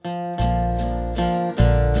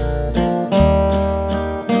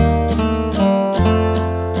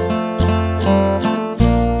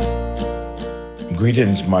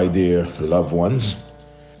Greetings, my dear loved ones.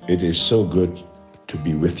 It is so good to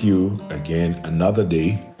be with you again another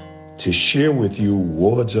day to share with you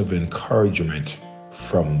words of encouragement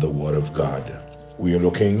from the Word of God. We are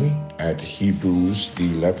looking at Hebrews, the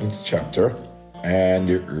 11th chapter,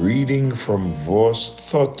 and reading from verse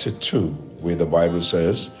 32, where the Bible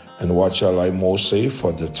says, "And what shall I more say?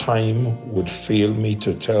 For the time would fail me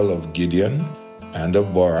to tell of Gideon, and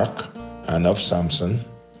of Barak, and of Samson,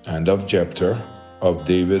 and of Jephthah, of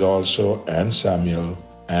David also, and Samuel,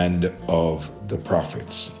 and of the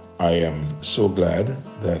prophets." I am so glad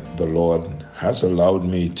that the Lord has allowed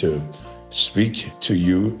me to speak to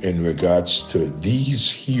you in regards to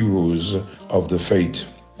these heroes of the faith.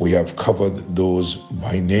 We have covered those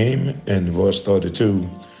by name in verse 32,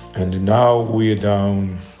 and now we are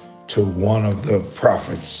down to one of the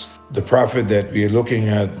prophets. The prophet that we are looking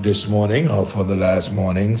at this morning, or for the last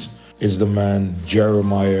mornings, is the man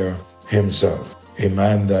Jeremiah himself, a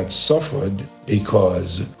man that suffered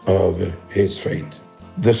because of his faith.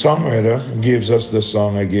 The songwriter gives us the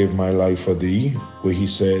song, "I Gave My Life for Thee," where he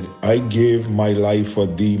said, "I gave my life for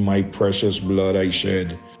Thee, my precious blood I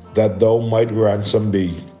shed, that Thou might ransom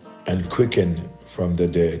me and quicken from the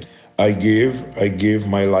dead. I gave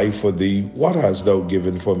my life for Thee, what hast Thou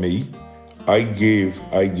given for me? I gave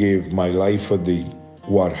my life for Thee,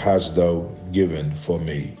 what hast Thou given for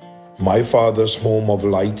me? My Father's home of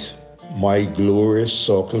light, my glorious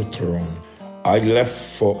circle throne, I left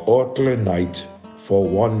for earthly night, for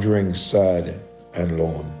wandering sad and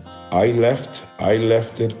lone. I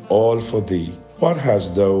left it all for Thee. What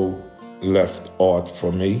hast Thou left aught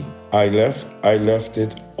for me? I left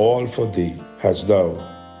it all for Thee. Hast Thou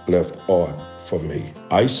left aught for me?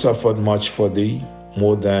 I suffered much for Thee,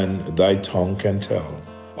 more than Thy tongue can tell,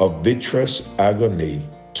 of bitterest agony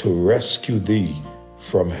to rescue Thee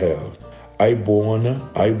from hell. I borne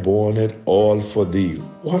it all for Thee.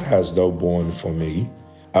 What hast Thou borne for me?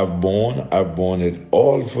 I've borne it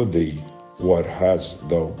all for Thee. What hast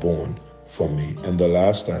Thou borne for me? And the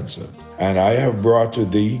last answer, and I have brought to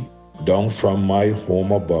Thee, down from my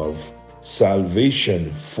home above,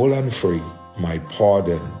 salvation full and free, my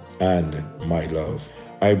pardon and my love.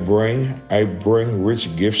 I bring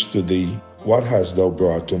rich gifts to Thee. What hast Thou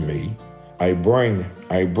brought to me? I bring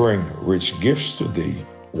rich gifts to Thee.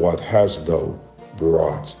 What hast Thou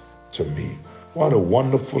brought to me? What a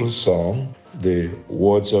wonderful song. The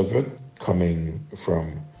words of it coming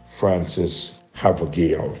from Francis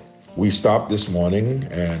Havergal. We stop this morning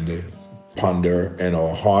and ponder in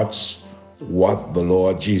our hearts what the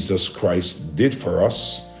Lord Jesus Christ did for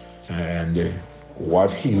us and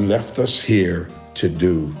what He left us here to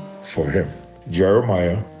do for Him.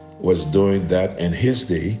 Jeremiah was doing that in his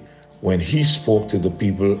day when he spoke to the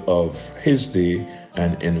people of his day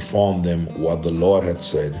and informed them what the Lord had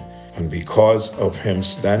said. And because of him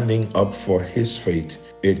standing up for his faith,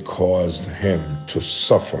 it caused him to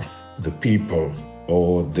suffer. The people,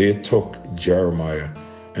 they took Jeremiah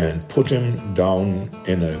and put him down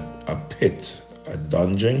in a pit, a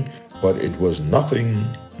dungeon, but it was nothing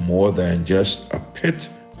more than just a pit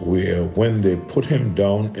where when they put him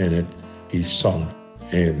down in it, he sunk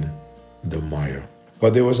in the mire.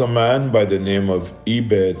 But there was a man by the name of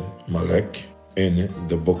Ebed-Melech in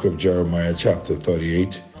the book of Jeremiah chapter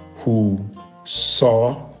 38 who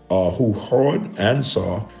heard and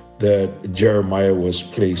saw that Jeremiah was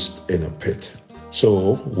placed in a pit.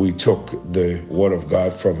 So we took the word of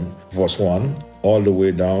God from verse 1 all the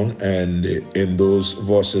way down, and in those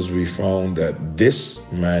verses we found that this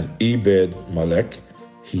man, Ebed-Melech,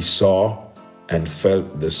 he saw and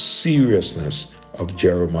felt the seriousness of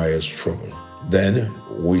Jeremiah's trouble. Then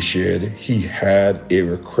we shared he had a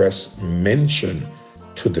request mentioned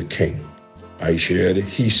to the king. I shared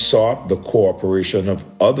he sought the cooperation of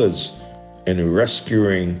others in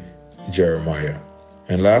rescuing Jeremiah.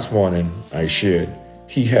 And last morning I shared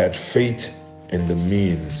he had faith in the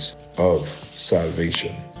means of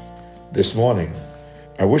salvation. This morning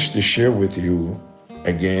I wish to share with you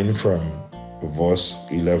again from verse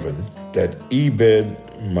 11 that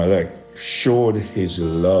Ebed-Melech showed his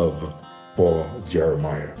love for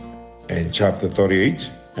Jeremiah. In chapter 38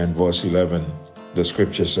 and verse 11, the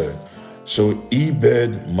scripture said, "So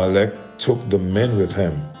Ebed-Melech took the men with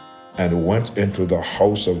him and went into the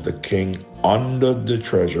house of the king under the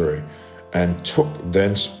treasury, and took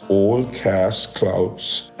thence old cast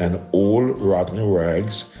clouts and old rotten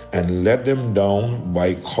rags, and let them down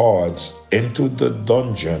by cords into the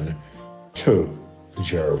dungeon to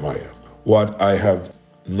Jeremiah." What I have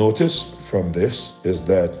noticed from this is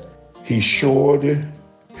that he showed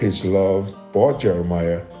his love for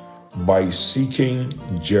Jeremiah by seeking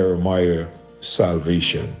Jeremiah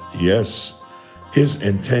salvation. Yes, His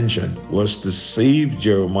intention was to save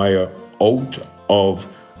Jeremiah out of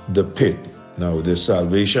the pit. Now, this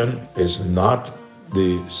salvation is not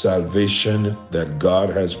the salvation that God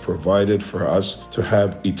has provided for us to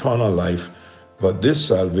have eternal life, but this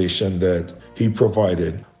salvation that He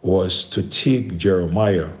provided was to take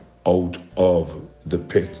Jeremiah out of the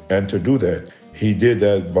pit. And to do that, He did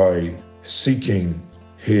that by seeking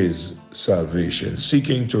His salvation,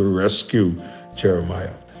 seeking to rescue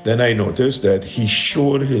Jeremiah. Then I noticed that He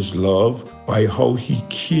showed His love by how He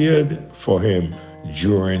cared for him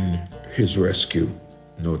during his rescue.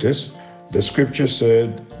 Notice, the scripture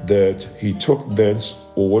said that He took thence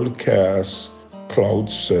old casks,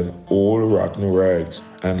 clouts, and old rotten rags,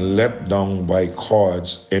 and leapt down by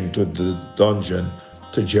cords into the dungeon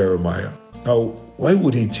to Jeremiah. Now, why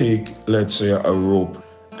would He take, let's say, a rope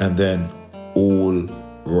and then old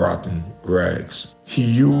rotten rags? He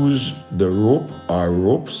used the rope or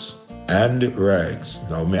ropes and rags.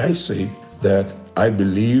 Now, may I say that I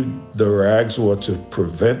believe the rags were to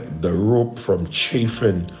prevent the rope from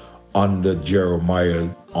chafing under Jeremiah's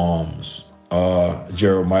arms.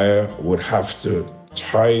 Jeremiah would have to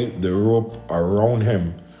tie the rope around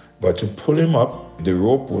him, but to pull him up, the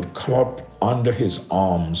rope would come up under his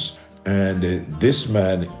arms. And this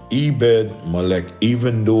man, Ebed-Melech,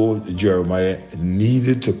 even though Jeremiah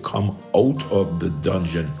needed to come out of the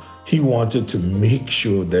dungeon, he wanted to make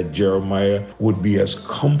sure that Jeremiah would be as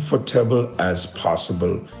comfortable as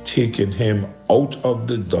possible, taking him out of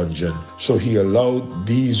the dungeon. So he allowed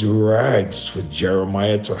these rags for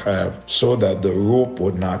Jeremiah to have so that the rope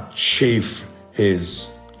would not chafe his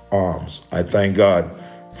arms. I thank God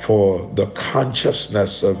for the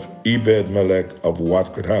consciousness of Ebed-Melech of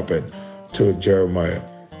what could happen to Jeremiah.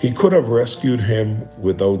 He could have rescued him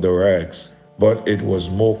without the rags, but it was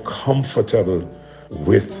more comfortable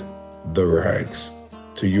with the rags.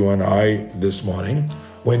 To you and I this morning,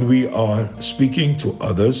 when we are speaking to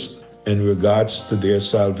others in regards to their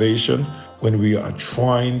salvation, when we are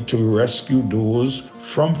trying to rescue those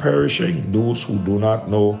from perishing, those who do not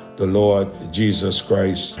know the Lord Jesus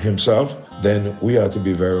Christ Himself, then we are to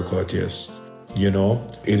be very courteous. You know,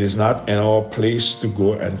 it is not in our place to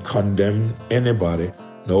go and condemn anybody.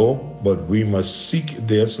 No, but we must seek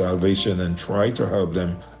their salvation and try to help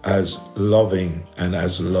them as loving and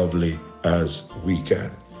as lovely as we can.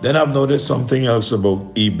 Then I've noticed something else about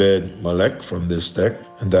Ebed-Melech from this text,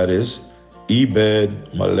 and that is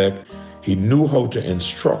Ebed-Melech, he knew how to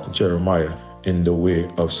instruct Jeremiah in the way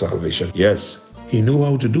of salvation. Yes, he knew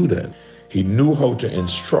how to do that. He knew how to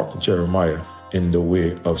instruct Jeremiah in the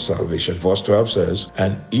way of salvation. Verse 12 says,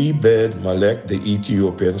 "And Ebed-Melech the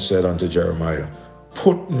Ethiopian said unto Jeremiah,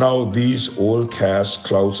 Put now these old casks,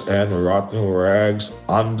 clouts, and rotten rags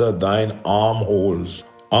under thine armholes,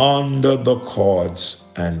 under the cords."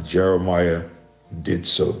 And Jeremiah did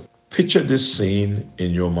so. Picture this scene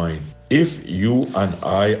in your mind. If you and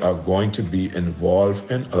I are going to be involved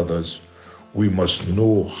in others, we must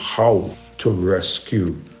know how to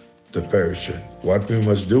rescue the perishing. What we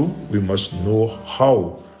must do, we must know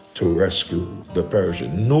how to rescue the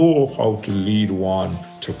perishing, know how to lead one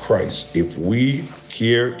to Christ. If we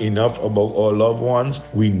care enough about our loved ones,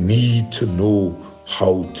 we need to know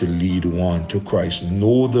how to lead one to Christ.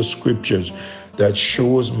 Know the scriptures that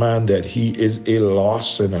shows man that he is a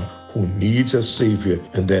lost sinner who needs a Savior,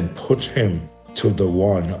 and then put him to the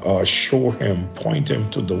one, or show him, point him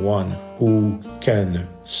to the one who can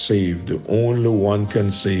save. The only one can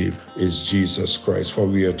save is Jesus Christ. For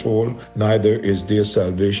we are told, neither is there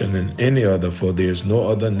salvation in any other, for there is no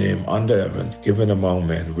other name under heaven given among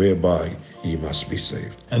men whereby ye must be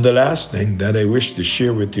saved. And the last thing that I wish to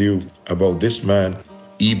share with you about this man,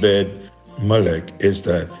 Ebed-Melech, is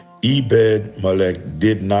that Ebed-Melech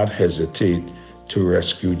did not hesitate to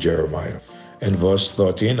rescue Jeremiah. In verse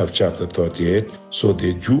 13 of chapter 38, so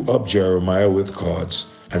they drew up Jeremiah with cords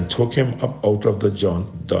and took him up out of the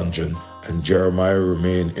dungeon, and Jeremiah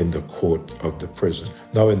remained in the court of the prison.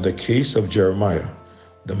 Now, in the case of Jeremiah,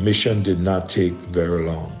 the mission did not take very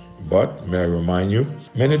long. But may I remind you,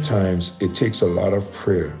 many times it takes a lot of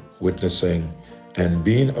prayer, witnessing, and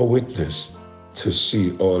being a witness to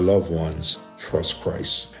see our loved ones trust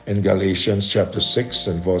Christ. In Galatians chapter 6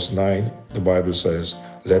 and verse 9, the Bible says,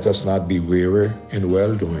 "Let us not be weary in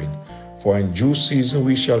well-doing, for in due season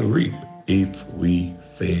we shall reap if we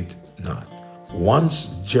faint not."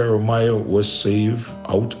 Once Jeremiah was saved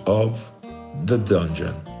out of the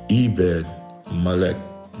dungeon, Ebed-Melech,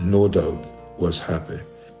 no doubt, was happy.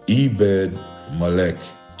 Ebed-Melech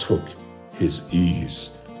took his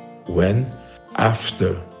ease when,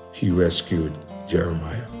 after he rescued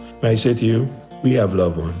Jeremiah. May I say to you, we have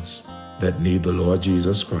loved ones that need the Lord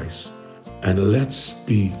Jesus Christ. And let's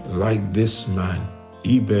be like this man,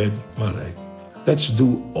 Ebed Melech. Let's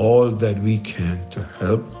do all that we can to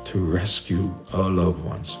help to rescue our loved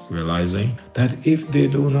ones, realizing that if they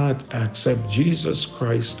do not accept Jesus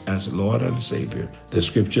Christ as Lord and Savior, the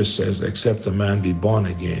scripture says, except a man be born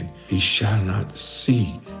again, he shall not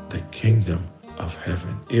see the kingdom of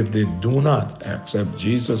heaven. If they do not accept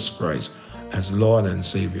Jesus Christ as Lord and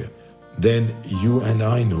Savior, then you and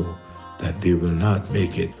I know that they will not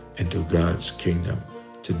make it into God's kingdom.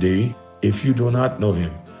 Today, if you do not know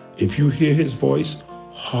him, if you hear his voice,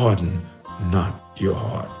 harden not your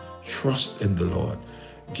heart. Trust in the Lord.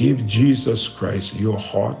 Give Jesus Christ your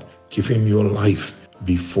heart. Give him your life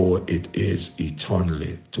before it is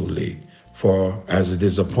eternally too late. For as it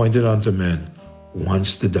is appointed unto men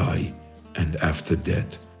once to die, and after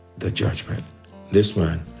death, the judgment. This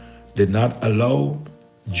man did not allow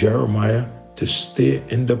Jeremiah to stay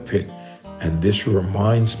in the pit. And this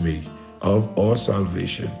reminds me of our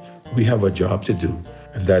salvation. We have a job to do,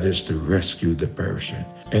 and that is to rescue the perishing.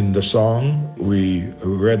 In the song we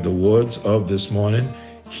read the words of this morning,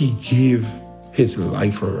 he gave his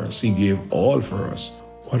life for us. He gave all for us.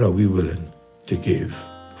 What are we willing to give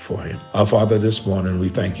for him? Our Father, this morning, we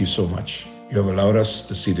thank you so much. You have allowed us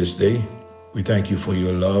to see this day. We thank you for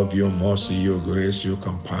your love, your mercy, your grace, your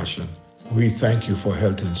compassion. We thank you for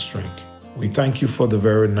health and strength. We thank you for the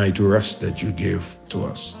very night rest that you gave to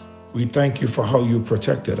us. We thank you for how you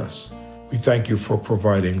protected us. We thank you for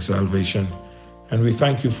providing salvation. And we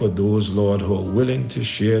thank you for those, Lord, who are willing to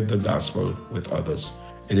share the gospel with others.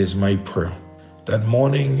 It is my prayer that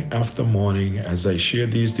morning after morning, as I share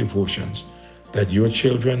these devotions, that your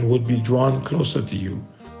children would be drawn closer to you,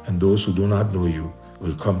 and those who do not know you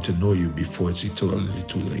will come to know you before it's eternally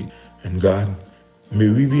too late. And God, may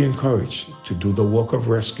we be encouraged to do the work of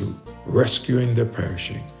rescue, rescuing the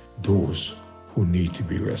perishing, those who need to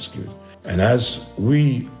be rescued. And as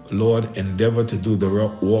we, Lord, endeavor to do the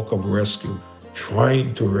work of rescue,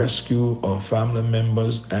 trying to rescue our family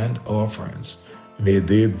members and our friends, may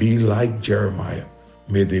they be like Jeremiah.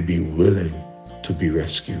 May they be willing to be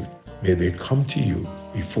rescued. May they come to you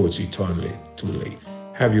before it's eternally too late.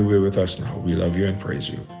 Have your way with us now. We love you and praise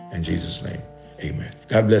you. In Jesus' name, amen.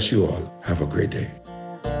 God bless you all. Have a great day.